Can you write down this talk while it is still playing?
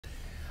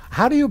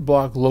How do you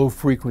block low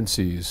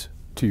frequencies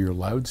to your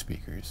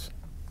loudspeakers?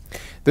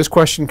 This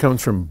question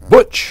comes from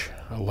Butch.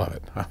 I love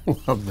it. I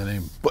love the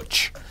name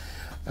Butch.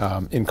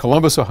 In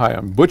Columbus,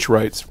 Ohio, Butch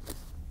writes,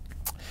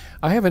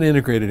 I have an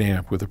integrated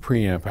amp with a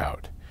preamp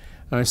out.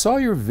 And I saw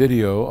your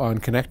video on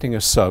connecting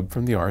a sub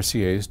from the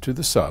RCAs to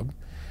the sub,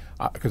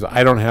 because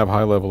I don't have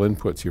high-level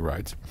inputs, he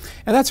writes.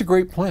 And that's a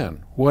great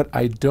plan. What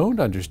I don't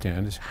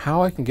understand is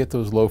how I can get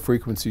those low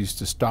frequencies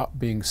to stop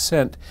being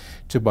sent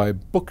to my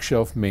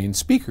bookshelf main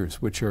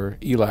speakers, which are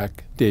ELAC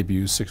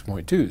Debut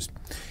 6.2s.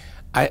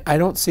 I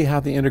don't see how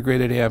the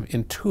integrated amp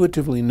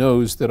intuitively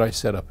knows that I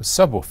set up a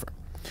subwoofer.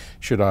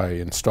 Should I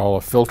install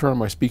a filter on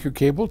my speaker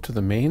cable to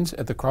the mains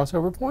at the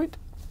crossover point?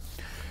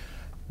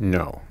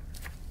 No,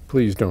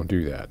 please don't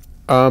do that.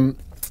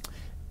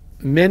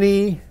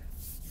 Many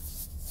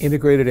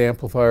integrated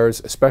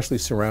amplifiers, especially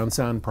surround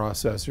sound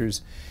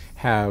processors,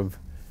 have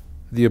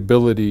the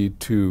ability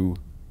to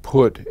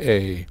put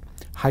a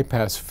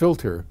high-pass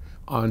filter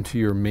onto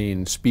your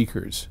main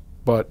speakers,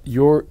 but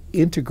your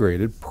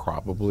integrated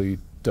probably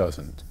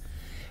doesn't.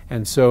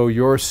 And so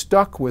you're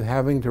stuck with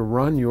having to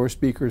run your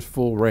speakers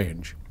full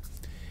range.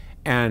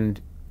 And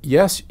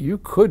yes, you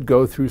could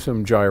go through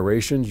some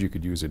gyrations. You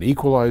could use an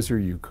equalizer.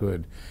 You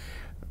could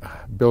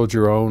build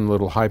your own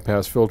little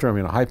high-pass filter. I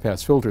mean, a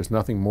high-pass filter is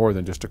nothing more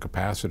than just a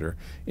capacitor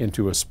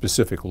into a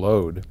specific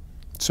load.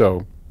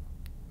 So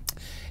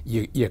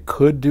you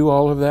could do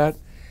all of that.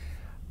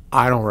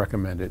 I don't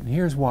recommend it, and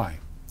here's why.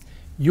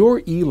 Your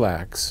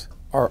ELACs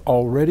are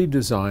already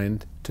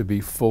designed to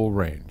be full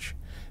range.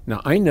 Now,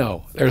 I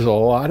know there's a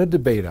lot of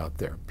debate out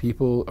there.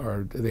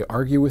 They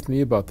argue with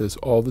me about this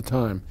all the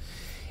time.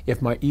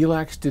 If my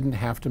ELACs didn't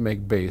have to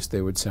make bass,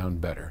 they would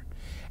sound better.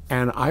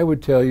 And I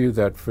would tell you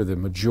that for the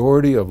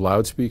majority of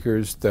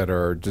loudspeakers that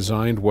are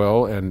designed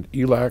well, and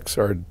ELACs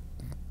are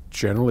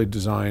generally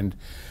designed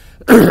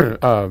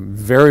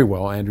very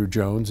well. Andrew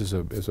Jones is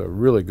a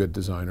really good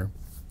designer.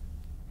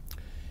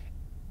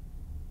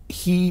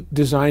 He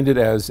designed it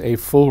as a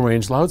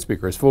full-range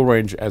loudspeaker, as full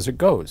range as it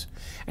goes.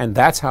 And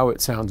that's how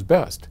it sounds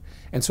best.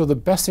 And so the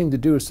best thing to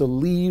do is to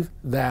leave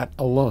that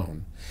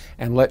alone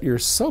and let your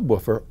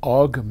subwoofer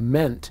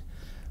augment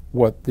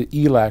what the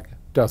ELAC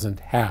doesn't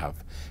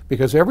have.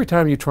 Because every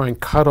time you try and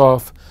cut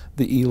off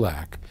the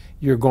ELAC,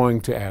 you're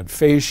going to add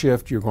phase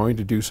shift, you're going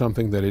to do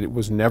something that it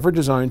was never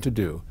designed to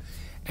do.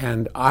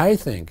 And I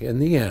think, in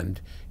the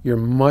end, you're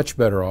much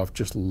better off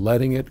just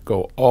letting it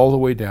go all the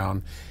way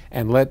down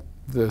and let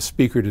the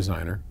speaker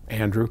designer,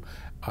 Andrew,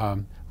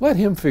 let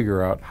him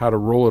figure out how to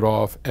roll it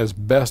off as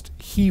best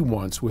he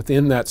wants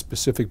within that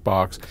specific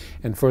box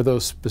and for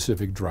those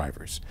specific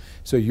drivers.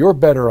 So you're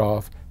better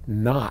off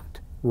not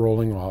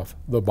rolling off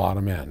the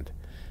bottom end.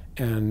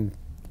 And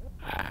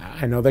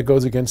I know that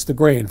goes against the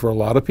grain for a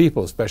lot of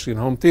people, especially in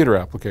home theater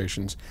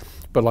applications.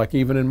 But like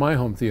even in my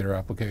home theater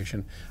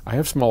application, I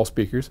have small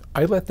speakers.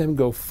 I let them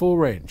go full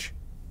range.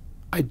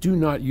 I do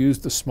not use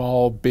the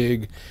small,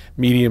 big,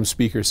 medium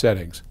speaker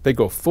settings. They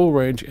go full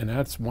range, and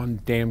that's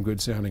one damn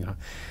good sounding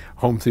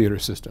home theater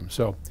system.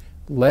 So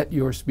let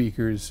your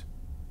speakers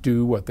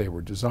do what they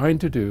were designed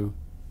to do,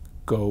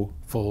 go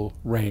full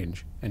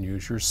range, and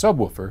use your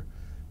subwoofer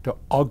to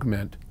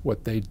augment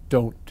what they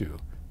don't do.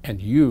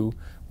 And you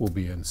will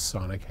be in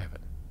sonic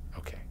heaven.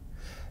 Okay.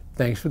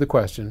 Thanks for the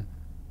question.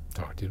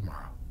 Talk to you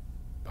tomorrow.